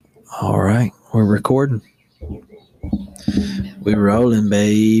All right, we're recording. We're rolling,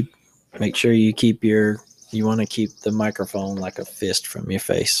 babe. Make sure you want to keep the microphone like a fist from your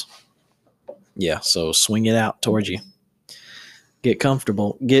face. Yeah, so swing it out towards you. Get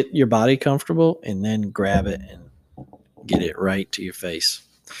comfortable. Get your body comfortable and then grab it and get it right to your face.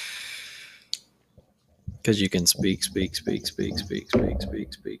 Because you can speak.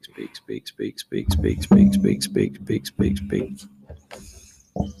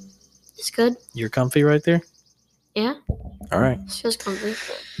 It's good. You're comfy right there? Yeah. All right. It feels comfy.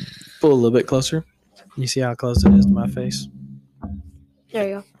 Pull a little bit closer. You see how close it is to my face? There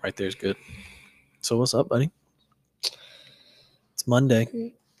you go. Right there's good. So what's up, buddy? It's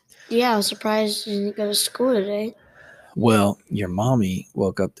Monday. Yeah, I was surprised you didn't go to school today. Well, your mommy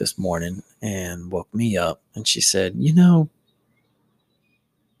woke up this morning and woke me up, and she said, the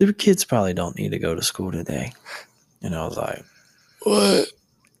kids probably don't need to go to school today. And I was like, what?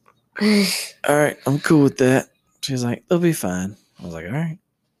 All right, I'm cool with that. She's like, they'll be fine. I was like, all right.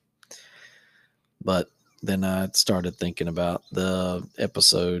 But then I started thinking about the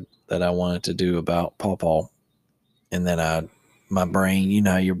episode that I wanted to do about Paw Paw. And then my brain, you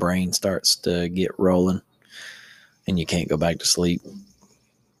know how your brain starts to get rolling and you can't go back to sleep.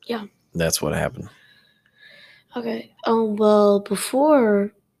 Yeah. That's what happened. Okay. Well,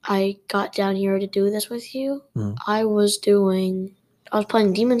 before I got down here to do this with you, I was playing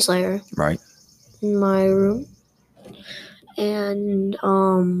Demon Slayer. Right. In my room. And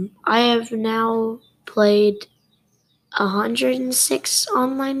I have now played 106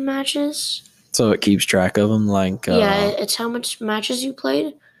 online matches. So it keeps track of them, yeah, it's how much matches you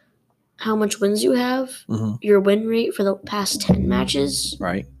played, how much wins you have, your win rate for the past 10 matches.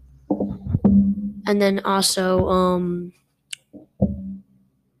 Right. And then also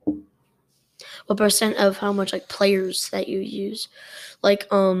what percent of how much players that you use.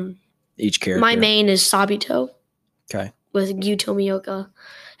 Each character. My main is Sabito. Okay. With Gyu Tomioka.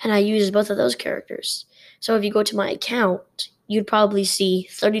 And I use both of those characters. So if you go to my account, you'd probably see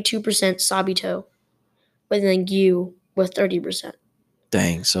 32% Sabito, but then Gyu with 30%.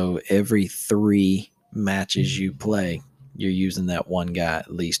 Dang, so every 3 matches you play, you're using that one guy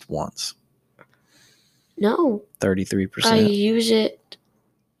at least once. No. 33%. I use it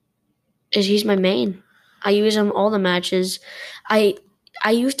as he's my main. I use him all the matches. I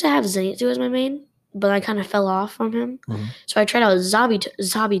used to have Zenitsu as my main, but I kind of fell off from him. So I tried out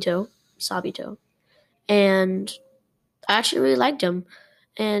Sabito. And I actually really liked him.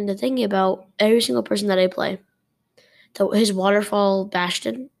 And the thing about every single person that I play, his waterfall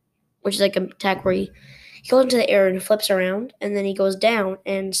Bastion, which is like an attack where he goes into the air and flips around, and then he goes down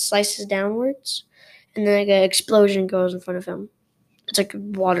and slices downwards, and then an explosion goes in front of him. It's like a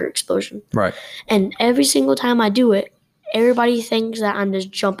water explosion. Right. And every single time I do it, everybody thinks that I'm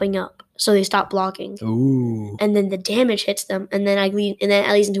just jumping up, so they stop blocking. Ooh. And then the damage hits them, and then it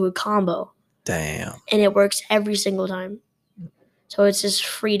leads into a combo. Damn. And it works every single time. So it's just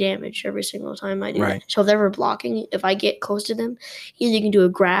free damage every single time I do it. So if they're ever blocking, if I get close to them, either you can do a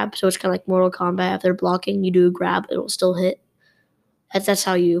grab, so it's kind of like Mortal Kombat. If they're blocking, you do a grab, it'll still hit. That's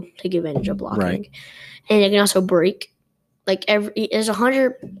how you take advantage of blocking. Right. And it can also break. There's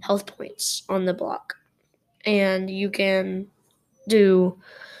 100 health points on the block. And you can do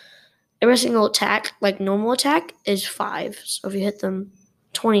every single attack, like normal attack is 5. So if you hit them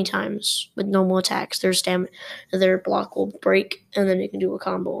 20 times with normal attacks, their block will break, and then you can do a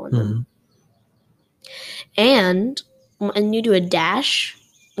combo on them. And you do a dash,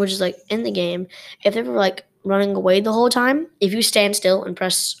 which is in the game. If they're running away the whole time, if you stand still and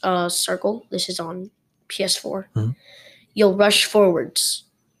press circle, this is on PS4, you'll rush forwards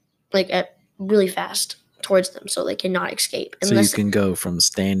really fast towards them so they cannot escape. So you can go from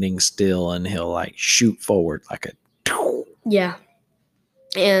standing still and he'll shoot forward like a... Yeah.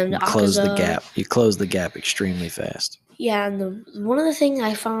 And close the gap. You close the gap extremely fast. Yeah, and one of the things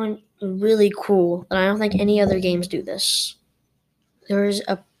I found really cool, and I don't think any other games do this, there's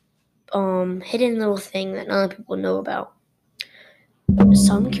a hidden little thing that none of people know about.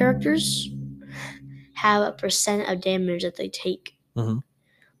 Some characters have a percent of damage that they take.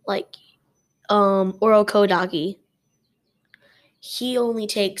 Like Orokodaki. He only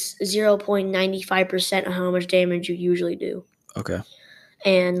takes 0.95% of how much damage you usually do. Okay.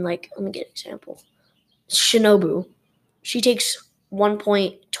 And let me get an example. Shinobu, she takes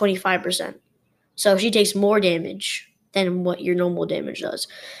 1.25%. So she takes more damage than what your normal damage does.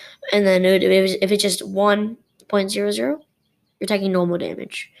 And then if it's just 1.00, you're taking normal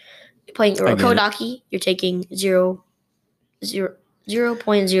damage. You're playing Kodaki, you're taking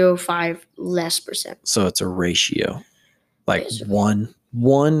 0.05 less percent. So it's a ratio. 1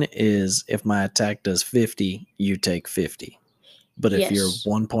 One is if my attack does 50, you take 50. But if you're Yes.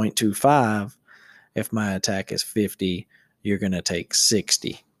 1.25, if my attack is 50, you're going to take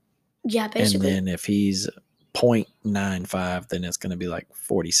 60. Yeah, basically. And then if he's 0.95, then it's going to be like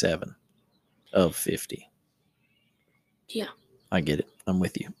 47 of 50. Yeah. I get it. I'm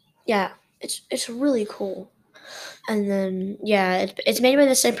with you. Yeah, it's really cool. And then it's made by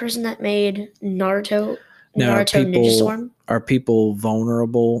the same person that made Naruto. Now, Naruto Ninja Storm. are people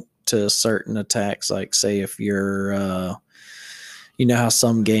vulnerable to certain attacks? Like, say, if you're, you know how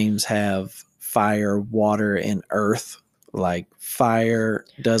some games have fire, water, and earth. Like, fire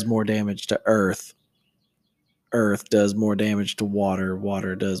does more damage to earth. Earth does more damage to water.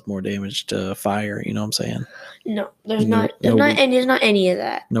 Water does more damage to fire. You know what I'm saying? No, there's not any of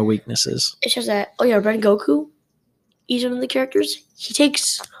that. No weaknesses. It's just that Ren Goku, he's one of the characters. He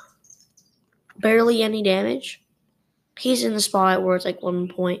takes barely any damage. He's in the spot where it's like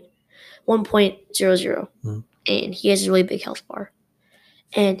 1.00, and he has a really big health bar,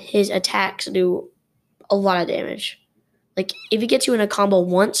 and his attacks do a lot of damage. Like if he gets you in a combo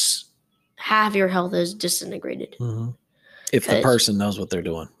once, half your health is disintegrated. If the person knows what they're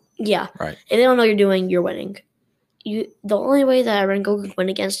doing. Yeah. Right. If they don't know what you're doing, you're winning. The only way that Rengoku can win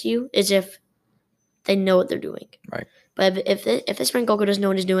against you is if they know what they're doing. Right. But if this Rengoku doesn't know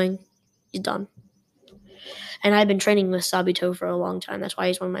what he's doing, he's done. And I've been training with Sabito for a long time. That's why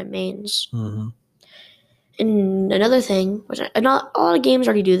he's one of my mains. And another thing, which not a lot of games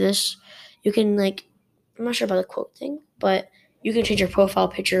already do this, you can I'm not sure about the quote thing, but you can change your profile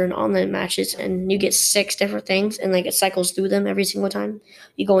picture in online matches, and you get 6 different things, and it cycles through them every single time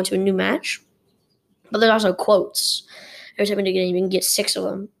you go into a new match. But there's also quotes. Every time you game, you can get 6 of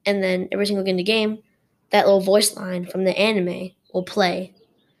them, and then every single game in the game, that little voice line from the anime will play.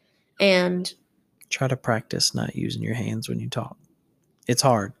 And try to practice not using your hands when you talk. It's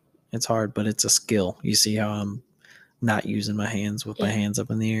hard. It's hard, but it's a skill. You see how I'm not using my hands with my hands up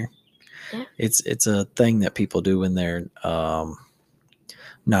in the air? Yeah. It's a thing that people do when they're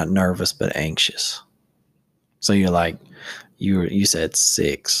not nervous but anxious. So you're like, you said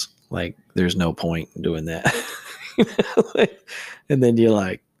 6. Like, there's no point in doing that. And then you're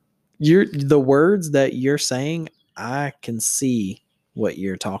like, the words that you're saying, I can see what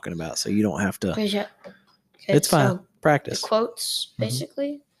you're talking about, so you don't have to. Okay, it's fine. Practice. The quotes,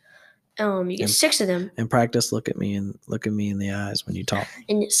 basically. You get 6 of them. And practice. Look at me in the eyes when you talk.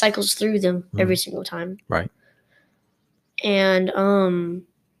 And it cycles through them every single time. Right. And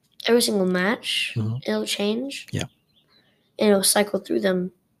every single match, it'll change. Yeah. And it'll cycle through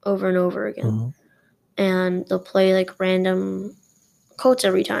them over and over again. And they'll play random quotes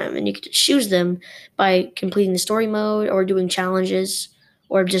every time, and you can choose them by completing the story mode or doing challenges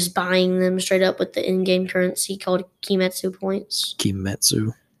or just buying them straight up with the in-game currency called Kimetsu points.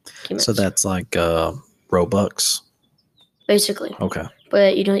 Kimetsu. So that's like Robux. Basically. Okay.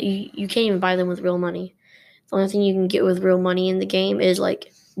 But you can't even buy them with real money. The only thing you can get with real money in the game is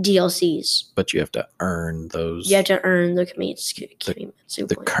DLCs. But you have to earn those. You have to earn the Kimetsu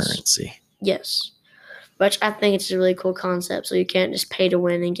the points. Currency. Yes. But I think it's a really cool concept, so you can't just pay to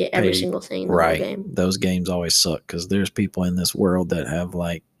win and get every single thing in the whole game. Those games always suck because there's people in this world that have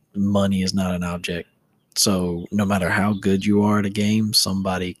money is not an object. So no matter how good you are at a game,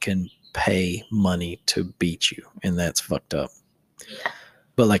 somebody can pay money to beat you, and that's fucked up. Yeah.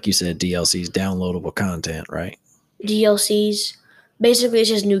 But like you said, DLCs, downloadable content, right? DLCs, basically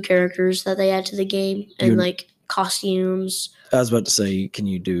it's just new characters that they add to the game, and costumes. I was about to say, can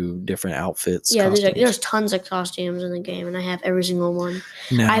you do different outfits? Yeah, there's tons of costumes in the game, and I have every single one.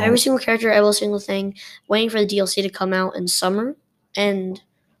 Now, I have every single character, every single thing, waiting for the DLC to come out in summer, and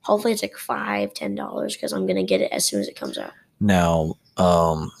hopefully it's $5-10 because I'm gonna get it as soon as it comes out. Now,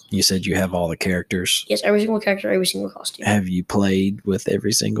 you said you have all the characters. Yes, every single character, every single costume. Have you played with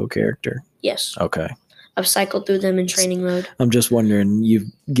every single character? Yes. Okay. I've cycled through them in training mode. I'm just wondering,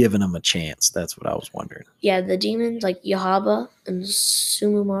 you've given them a chance. That's what I was wondering. Yeah, the demons like Yahaba and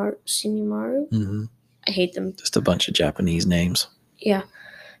Sumimaru. Mm-hmm. I hate them. Just a bunch of Japanese names. Yeah,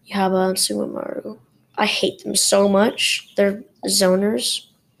 Yahaba and Sumimaru. I hate them so much. They're zoners.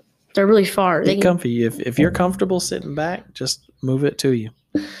 They're really far. They comfy. If you're comfortable sitting back, just move it to you.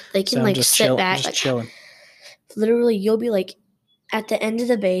 They can sit back, just chilling. Literally, you'll be at the end of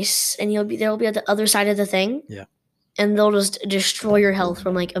the base, and they'll be at the other side of the thing. Yeah. And they'll just destroy your health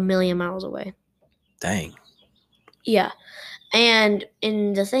from a million miles away. Dang. Yeah. And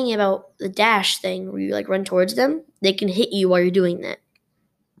in the thing about the dash thing, where you run towards them, they can hit you while you're doing that.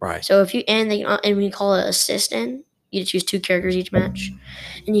 Right. So if you and when you call it assist in, you choose 2 characters each match.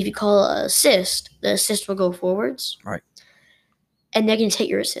 And if you call it assist, the assist will go forwards. Right. and they can take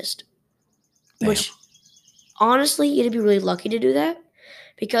your assist. Damn. Which, honestly, you'd be really lucky to do that.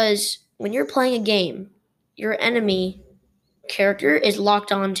 Because when you're playing a game, your enemy character is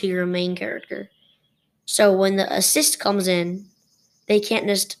locked on to your main character. So when the assist comes in, they can't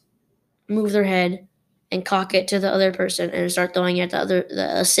just move their head and cock it to the other person and start throwing it at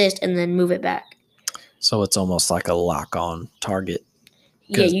the assist and then move it back. So it's almost like a lock-on target.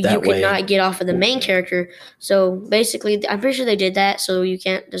 Yeah, you cannot get off of the main character. So basically, I'm pretty sure they did that so you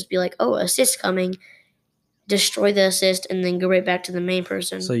can't just be like, oh, assist coming, destroy the assist, and then go right back to the main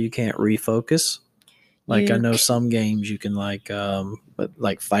person. So you can't refocus? Like I know some games you can but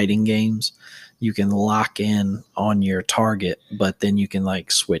like fighting games, you can lock in on your target, but then you can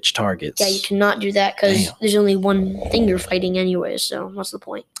like switch targets. Yeah, you cannot do that because there's only one thing you're fighting anyway. So what's the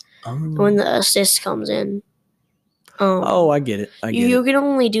point? When the assist comes in. I get it. You can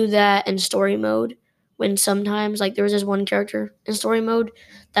only do that in story mode. When sometimes, like there was this one character in story mode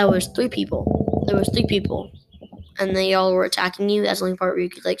that was 3 people. There was 3 people, and they all were attacking you. That's the only part where you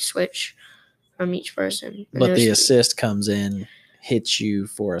could like switch from each person. But the assist comes in, hits you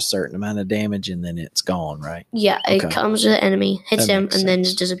for a certain amount of damage, and then it's gone, right? Yeah, it comes to the enemy, hits him, and then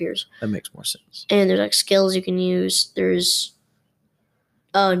just disappears. That makes more sense. And there's like skills you can use. There's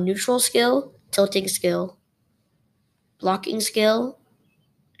a neutral skill, tilting skill, blocking skill,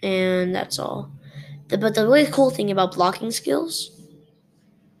 and that's all. But the really cool thing about blocking skills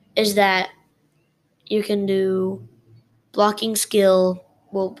is that you can do blocking skill.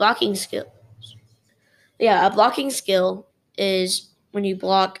 Well, blocking skill. Yeah, a blocking skill is when you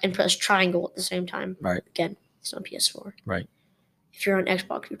block and press triangle at the same time. Right. Again, it's on PS4. Right. If you're on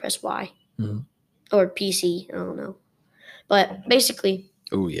Xbox, you press Y. Mm-hmm. Or PC, I don't know. But basically.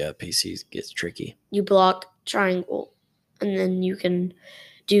 Oh, yeah, PC gets tricky. You block triangle, and then you can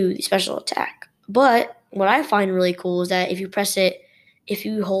do the special attack. But what I find really cool is that if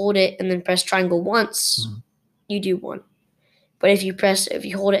you hold it and then press triangle once, you do 1. But if you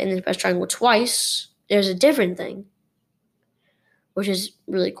hold it and then press triangle twice, there's a different thing, which is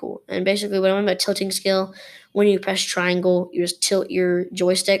really cool. And basically, what I mean by tilting skill, when you press triangle, you just tilt your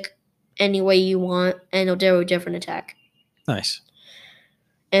joystick any way you want, and it'll do a different attack. Nice.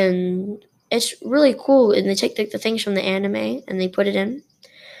 And it's really cool. And they take the things from the anime and they put it in.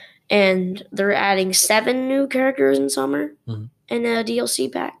 And they're adding 7 new characters in summer in a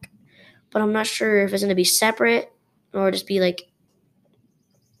DLC pack. But I'm not sure if it's going to be separate or just be like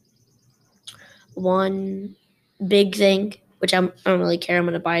one big thing, which I don't really care. I'm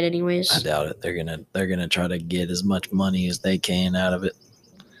going to buy it anyways. I doubt it. They're gonna try to get as much money as they can out of it.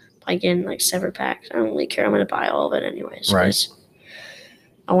 By getting like separate packs, I don't really care. I'm going to buy all of it anyways. Right.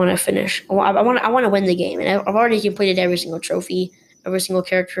 I want to finish. I want to win the game, and I've already completed every single trophy, every single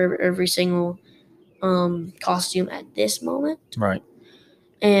character, every single costume at this moment. Right.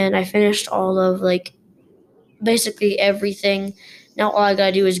 And I finished all of like basically everything. Now all I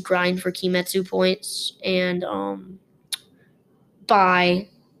gotta do is grind for Kimetsu points and buy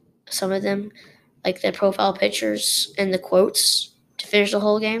some of them, like the profile pictures and the quotes to finish the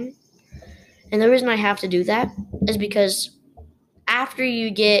whole game. And the reason I have to do that is because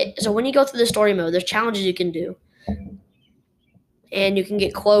when you go through the story mode, there's challenges you can do. And you can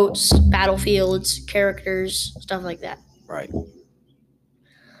get quotes, battlefields, characters, stuff like that. Right.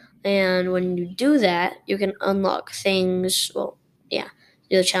 And when you do that, you can unlock things. Well, yeah,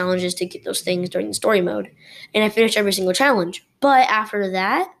 the challenges to get those things during the story mode. And I finished every single challenge. But after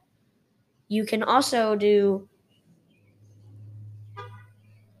that, you can also do.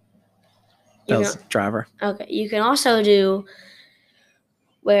 Driver. Okay, you can also do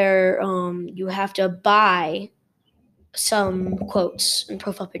where you have to buy some quotes and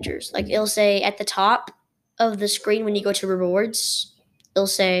profile pictures. Like it'll say at the top of the screen when you go to rewards, it'll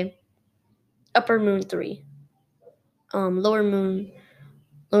say Upper Moon 3, Lower Moon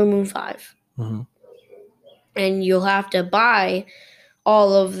 5. Mm-hmm. And you'll have to buy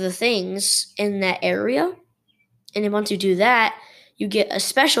all of the things in that area. And then once you do that, you get a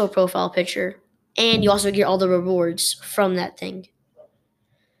special profile picture, and you also get all the rewards from that thing.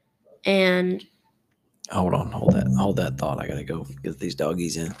 And hold that thought. I gotta go get these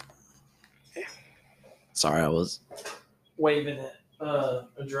doggies in. Sorry, I was waving at a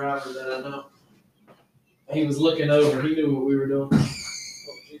driver that I know. He was looking over. He knew what we were doing.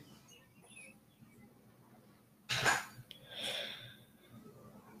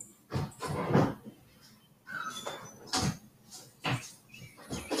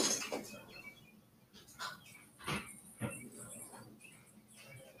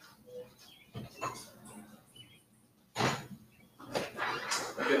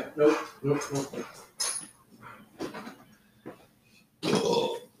 Nope.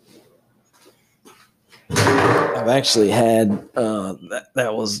 I've actually had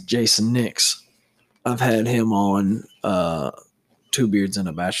that was Jason Nix. I've had him on Two Beards and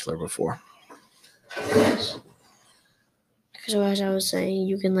a Bachelor before. So as I was saying,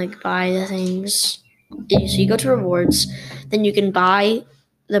 you can like buy the things. So you go to rewards, then you can buy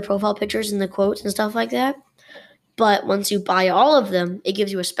the profile pictures and the quotes and stuff like that. But once you buy all of them, it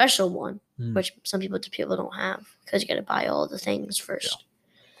gives you a special one, which some people don't have because you got to buy all the things first.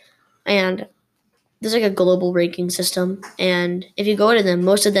 Yeah. And there's like a global ranking system, and if you go to them,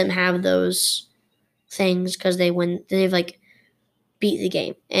 most of them have those things because they've like beat the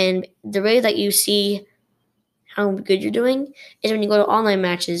game. And the way that you see how good you're doing is when you go to online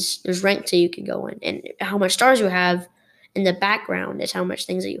matches, there's ranks that you can go in, and how much stars you have in the background is how much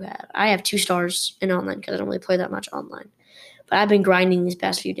things that you have. I have 2 stars in online because I don't really play that much online, but I've been grinding these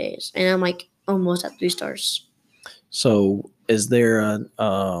past few days, and I'm like almost at 3 stars. So is there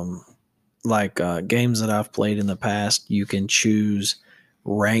games that I've played in the past, you can choose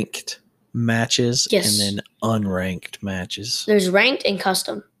ranked matches and then unranked matches? There's ranked and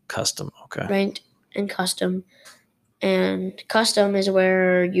custom. Custom, okay. Ranked and custom. And custom is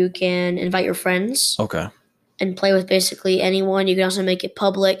where you can invite your friends. Okay. And play with basically anyone. You can also make it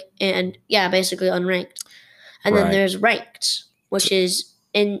public and basically unranked. And then there's ranked, which is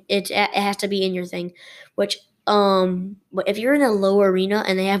it has to be in your thing. Which if you're in a low arena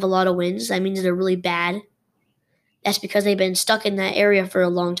and they have a lot of wins, that means they're really bad. That's because they've been stuck in that area for a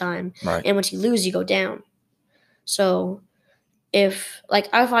long time. Right. And once you lose, you go down. So if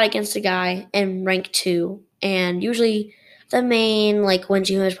I fought against a guy in rank 2, and usually the main win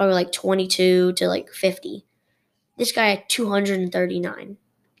you is probably 22 to 50. This guy had 239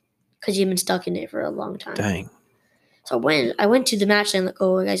 because he'd been stuck in it for a long time. Dang. So when I went to the match and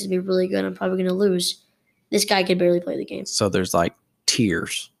you guys would be really good, I'm probably going to lose. This guy could barely play the game. So there's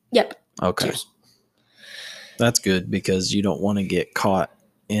tiers. Yep. Okay. Tiers. That's good because you don't want to get caught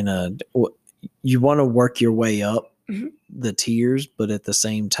in you want to work your way up the tiers, but at the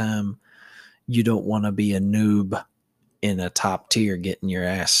same time, you don't want to be a noob in a top tier getting your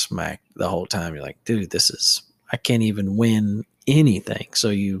ass smacked the whole time. You're like, dude, I can't even win anything. So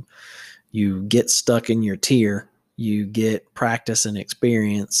you get stuck in your tier, you get practice and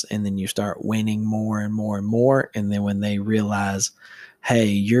experience, and then you start winning more and more and more. And then when they realize, hey,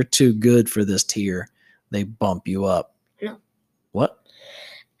 you're too good for this tier, they bump you up. No. What?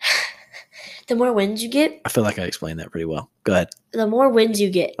 The more wins you get. I feel like I explained that pretty well. Go ahead. The more wins you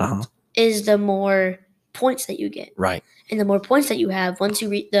get is the more points that you get. Right. And the more points that you have, once you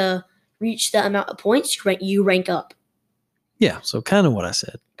reach the amount of points, you rank up. Yeah, so kind of what I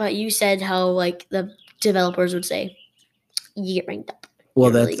said. But you said how the developers would say, you get ranked up.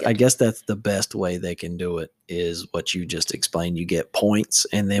 Well, I guess that's the best way they can do it is what you just explained. You get points,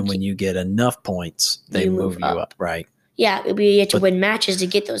 and then when you get enough points, they move you up. Right. Yeah, you have to win matches to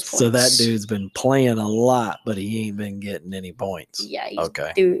get those points. So that dude's been playing a lot, but he ain't been getting any points. Yeah, he's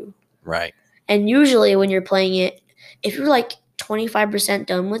through. Right. And usually when you're playing it, if you're 25%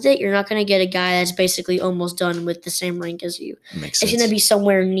 done with it, you're not going to get a guy that's basically almost done with the same rank as you. Makes sense. It's going to be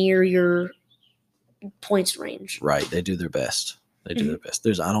somewhere near your points range. Right. They do their best. They do their best.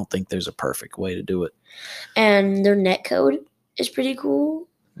 I don't think there's a perfect way to do it. And their net code is pretty cool.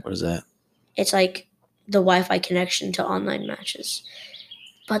 What is that? It's the Wi-Fi connection to online matches.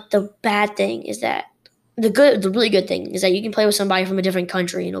 But the bad thing is that the really good thing is that you can play with somebody from a different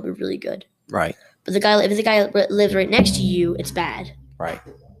country and it'll be really good. Right. But if the guy lives right next to you, it's bad. Right.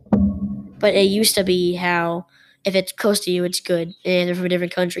 But it used to be how if it's close to you, it's good. And if they're from a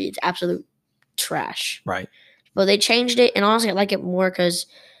different country, it's absolute trash. Right. But they changed it. And honestly, I like it more because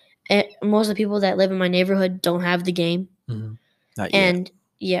most of the people that live in my neighborhood don't have the game. Mm-hmm. Not yet. And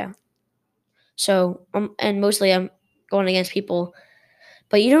yeah. So, and mostly I'm going against people.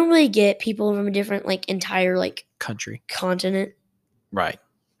 But you don't really get people from a different, entire, country. Continent. Right.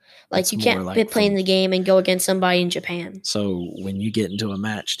 You can't be playing the game and go against somebody in Japan. So when you get into a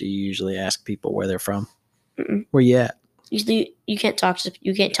match, do you usually ask people where they're from? Mm-mm. Where you at? Usually, you can't talk to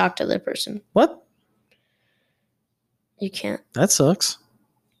the person. What? You can't. That sucks.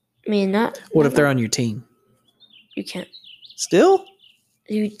 I mean, not. What if they're on your team? You can't. Still?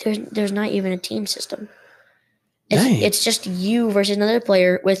 There's not even a team system. Dang. It's just you versus another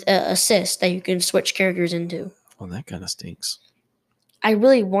player with an assist that you can switch characters into. Well, that kind of stinks. I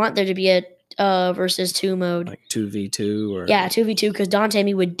really want there to be a versus 2 mode. 2v2 or... Yeah, 2v2 because Dante and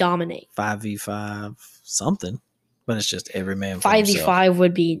me would dominate. 5v5, something. But it's just every man for himself. 5v5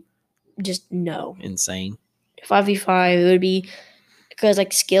 would be just no. Insane. 5v5 it would be... Because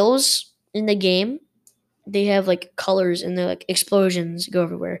skills in the game they have like colors and they're like explosions go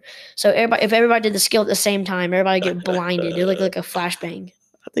everywhere. So if everybody did the skill at the same time, everybody get blinded. It like a flashbang.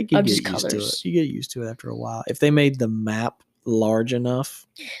 I think you Of get just used to it. colors. You get used to it after a while. If they made the map large enough,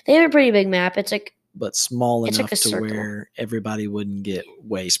 They have a pretty big map. It's like but small It's like enough a to circle. where everybody wouldn't get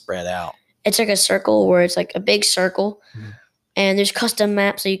way spread out. it's like a circle where it's like a big circle, Mhm. and there's custom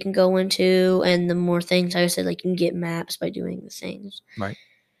maps that you can go into, and the more things like I said, like you can get maps by doing the things. Right.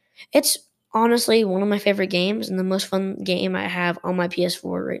 It's honestly one of my favorite games and the most fun game I have on my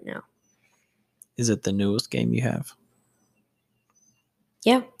PS4 right now. Is it the newest game you have?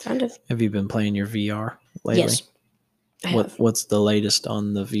 Yeah, kind of. Have you been playing your VR lately? Yes, I have. What's the latest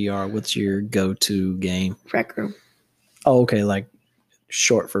on the VR? What's your go-to game? Rec Room. Oh, okay, like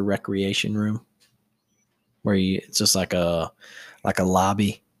short for recreation room, where it's just like a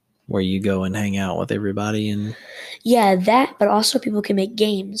lobby where you go and hang out with everybody. And Yeah, that, but also people can make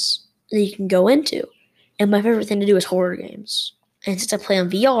games that you can go into. And my favorite thing to do is horror games. And since I play on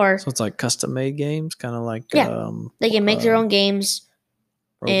VR, so it's like custom made games, kind of like Yeah. they can make their own games,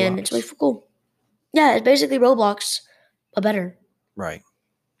 and it's really Roblox. cool. Yeah, it's basically Roblox, but better. Right.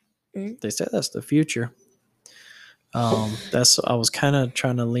 Mhm. They said that's the future. That's I was kind of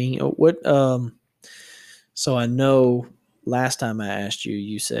trying to lean. So I know last time I asked you,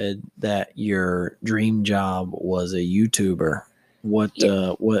 you said that your dream job was a YouTuber.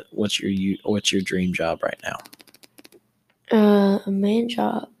 Yeah. What's your dream job right now? A main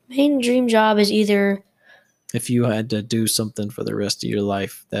dream job is either If you had to do something for the rest of your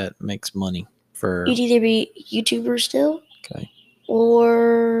life that makes money for you'd either be YouTuber still, okay.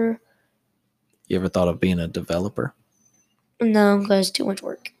 or You ever thought of being a developer? no, because too much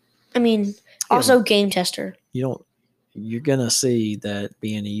work. I mean, also game tester. You're gonna see that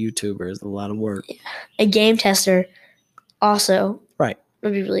being a YouTuber is a lot of work. A game tester also Right.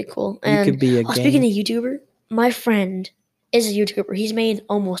 would be really cool. You And could be a speaking game. of YouTuber, my friend is a YouTuber. He's made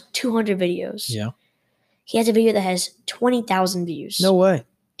almost 200 videos. Yeah. He has a video that has 20,000 views. No way.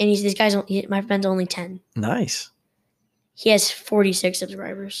 And my friend's only 10. Nice. He has 46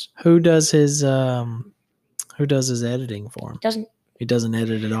 subscribers. Who does his editing for him? He doesn't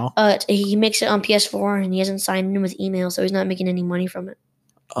edit at all. He makes it on PS4 and he hasn't signed in with email, so he's not making any money from it.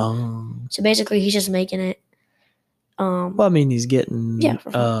 So basically, he's just making it. Well, I mean, he's getting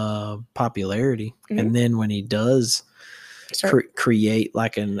for popularity, Mhm. and then when he does create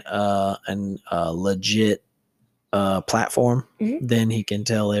like an legit platform, Mhm. then he can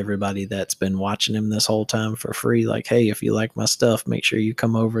tell everybody that's been watching him this whole time for free, like, hey, if you like my stuff, make sure you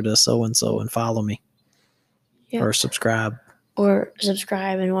come over to so and so and follow me, or subscribe. Or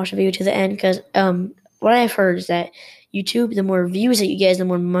subscribe and watch the video to the end, because what I've heard is that YouTube, the more views that you get, is the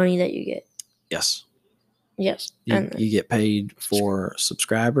more money that you get. Yes. Yes. You get paid for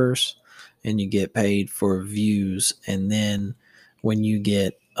subscribers, and you get paid for views, and then when you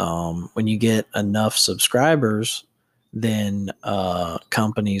get enough subscribers, then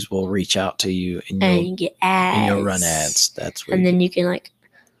companies will reach out to you, and you get ads, and you'll run ads. That's where and then you can like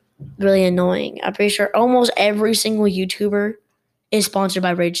really annoying. I'm pretty sure almost every single YouTuber is sponsored by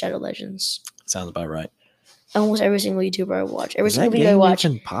Raid Shadow Legends. Sounds about right. Almost every single YouTuber I watch, every Is single that video I game watch.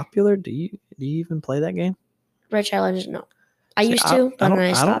 even popular? Do you even play that game? Raid Shadow Legends, no. I used to, but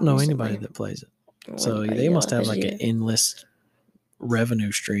I stopped. I don't know instantly. anybody that plays it. So they must have like an endless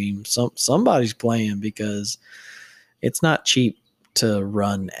revenue stream. Somebody's playing, because it's not cheap to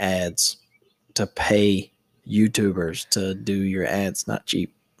run ads, to pay YouTubers to do your ads. Not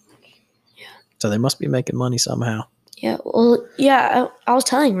cheap. Yeah. So they must be making money somehow. Yeah. Well, yeah. I was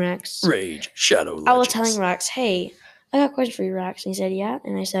telling Rex. Rage Shadow Legends. I was telling Rex, hey, I got a question for you, Rex. And he said, yeah.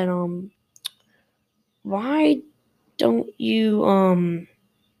 And I said, why don't you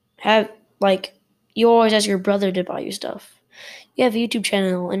have like you always ask your brother to buy you stuff? You have a YouTube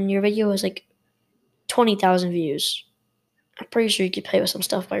channel and your video has like 20,000 views. I'm pretty sure you could play with some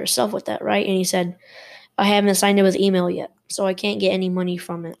stuff by yourself with that, right? And he said, I haven't signed in with email yet, so I can't get any money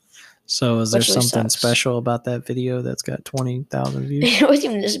from it. So is there something special about that video that's got 20,000 views? It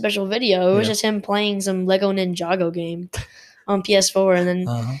wasn't even a special video. It was just him playing some Lego Ninjago game on PS4, and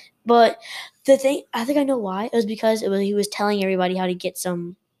then. But the thing, I think I know why. It was because he was telling everybody how to get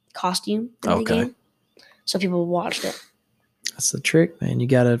some costume in the game, so people watched it. That's the trick, man. You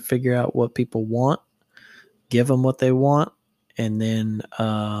got to figure out what people want, give them what they want, and then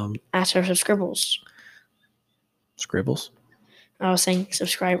ask for some scribbles. Scribbles? I was saying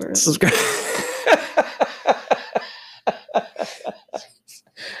subscribers.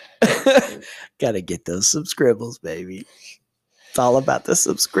 Got to get those subscribbles, baby. It's all about the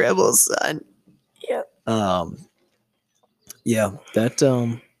subscribbles, son. Yeah. Yeah,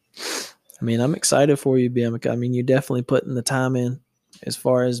 I mean, I'm excited for you, Bianca. I mean, you're definitely putting the time in as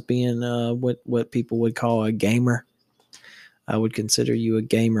far as being what people would call a gamer. I would consider you a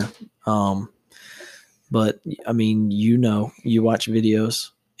gamer. But I mean, you watch videos,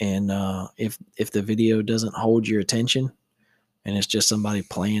 and if the video doesn't hold your attention, and it's just somebody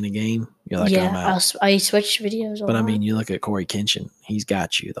playing a game, you're like, I'm out. I switch videos a But lot. I mean, you look at Corey Kenshin; he's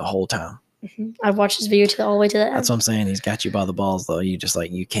got you the whole time. I've watched his video all the way to the end. That's what I'm saying. He's got you by the balls, though. You just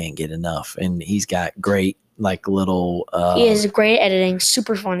you can't get enough, and he's got great little. He is great at editing,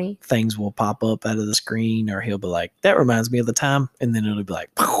 super funny. Things will pop up out of the screen, or he'll be like, "That reminds me of the time," and then it'll be like,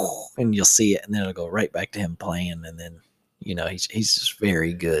 and you'll see it, and then it'll go right back to him playing, and then he's just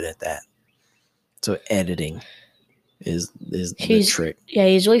very good at that. So editing is the trick. Yeah,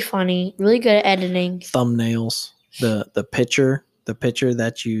 he's really funny, really good at editing. Thumbnails, the picture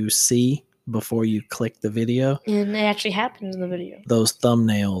that you see before you click the video, and it actually happens in the video. Those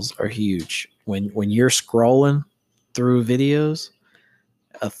thumbnails are huge. When you're scrolling through videos,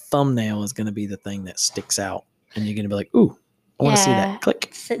 a thumbnail is going to be the thing that sticks out, and you're going to be like, "Ooh, I want to see that."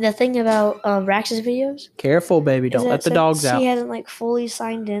 Click. The thing about Rax's videos. Careful, baby! Don't let the dogs out. He hasn't fully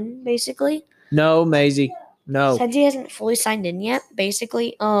signed in, basically. No, Maisie. No. Since he hasn't fully signed in yet,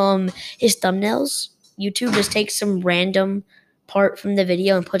 basically, his thumbnails, YouTube just takes some random part from the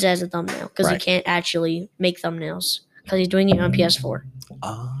video and puts it as a thumbnail because he can't actually make thumbnails because he's doing it on PS4.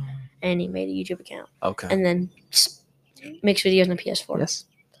 And he made a YouTube account. Okay. And then makes videos on PS4. Yes.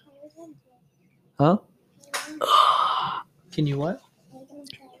 Huh? Can you what?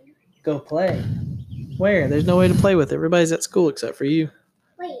 Go play. Where? There's no way to play with it. Everybody's at school except for you.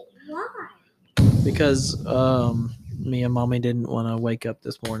 Wait, why? Because me and Mommy didn't want to wake up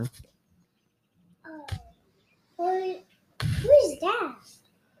this morning. Who's that?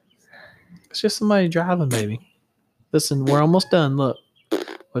 It's just somebody driving, baby. Listen, we're almost done. Look,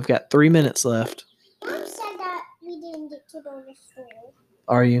 we've got 3 minutes left. Mom said that we didn't get to go to school.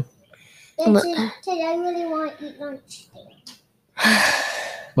 Are you? Today I really want to eat lunch there.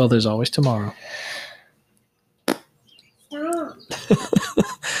 Well, there's always tomorrow. Stop.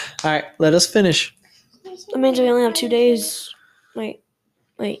 All right, let us finish. That means we only have 2 days. Wait,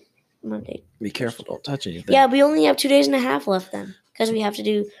 Monday. Be careful, don't touch anything. Yeah, we only have 2 days and a half left then, because we have to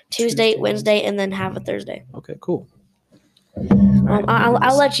do Tuesday, Wednesday, and then have a Thursday. Okay, cool.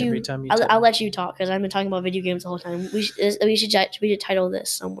 I'll let you. I'll let you talk because I've been talking about video games the whole time. We should title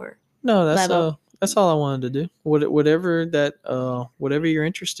this somewhere. No, that's all I wanted to do. Whatever you're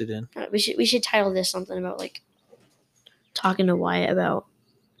interested in. We should title this something about talking to Wyatt about.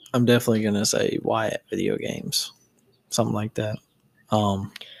 I'm definitely gonna say Wyatt video games, something like that.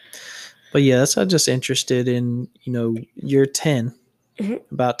 But yeah, I'm just interested in you're 10,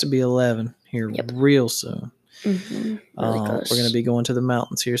 about to be 11 here real soon. Mm-hmm. Really close. We're gonna be going to the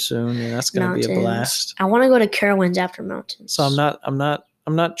mountains here soon, and that's gonna be a blast. I want to go to Carowinds after mountains. So I'm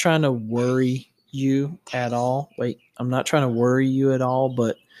not trying to worry you at all. Wait, I'm not trying to worry you at all,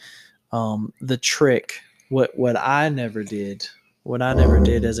 but the trick, what I never did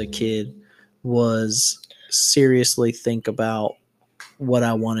as a kid was seriously think about what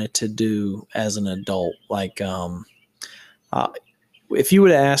I wanted to do as an adult. If you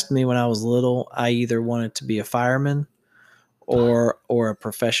would have asked me when I was little, I either wanted to be a fireman or a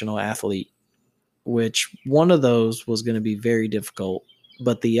professional athlete, which one of those was going to be very difficult,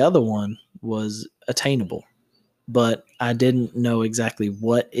 but the other one was attainable. But I didn't know exactly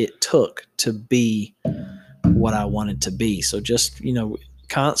what it took to be what I wanted to be. So just,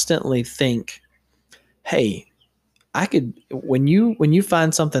 constantly think, hey, I could, when you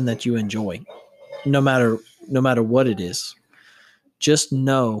find something that you enjoy, no matter what it is, just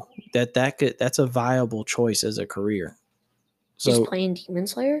know that's a viable choice as a career. So just playing Demon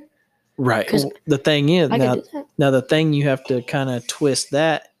Slayer? Right. Well, the thing is, now the thing you have to kind of twist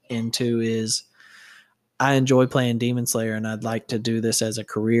that into is I enjoy playing Demon Slayer and I'd like to do this as a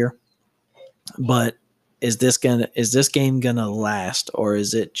career. But is this game gonna last, or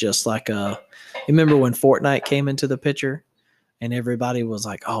is it just remember when Fortnite came into the picture and everybody was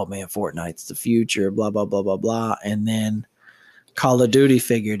like, oh man, Fortnite's the future, blah, blah, blah, blah, blah. And then Call of Duty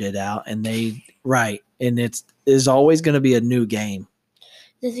figured it out and and there's always going to be a new game.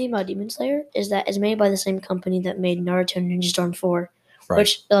 The thing about Demon Slayer is that it's made by the same company that made Naruto Ninja Storm 4,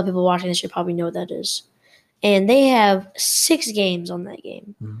 which a lot of people watching this should probably know what that is. And they have 6 games on that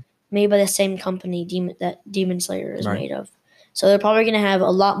game, made by the same company that Demon Slayer is made of. So they're probably going to have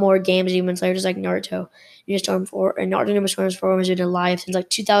a lot more games of Demon Slayer, just like Naruto Ninja Storm 4. And Naruto Ninja Storm 4 was been alive since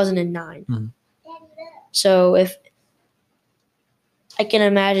 2009. So if I can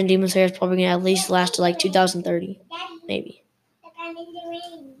imagine Demon Slayer is probably going to at least last to 2030, maybe.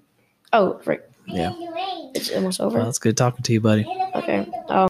 Oh, right. Yeah. It's almost over. Well, it's good talking to you, buddy. Okay.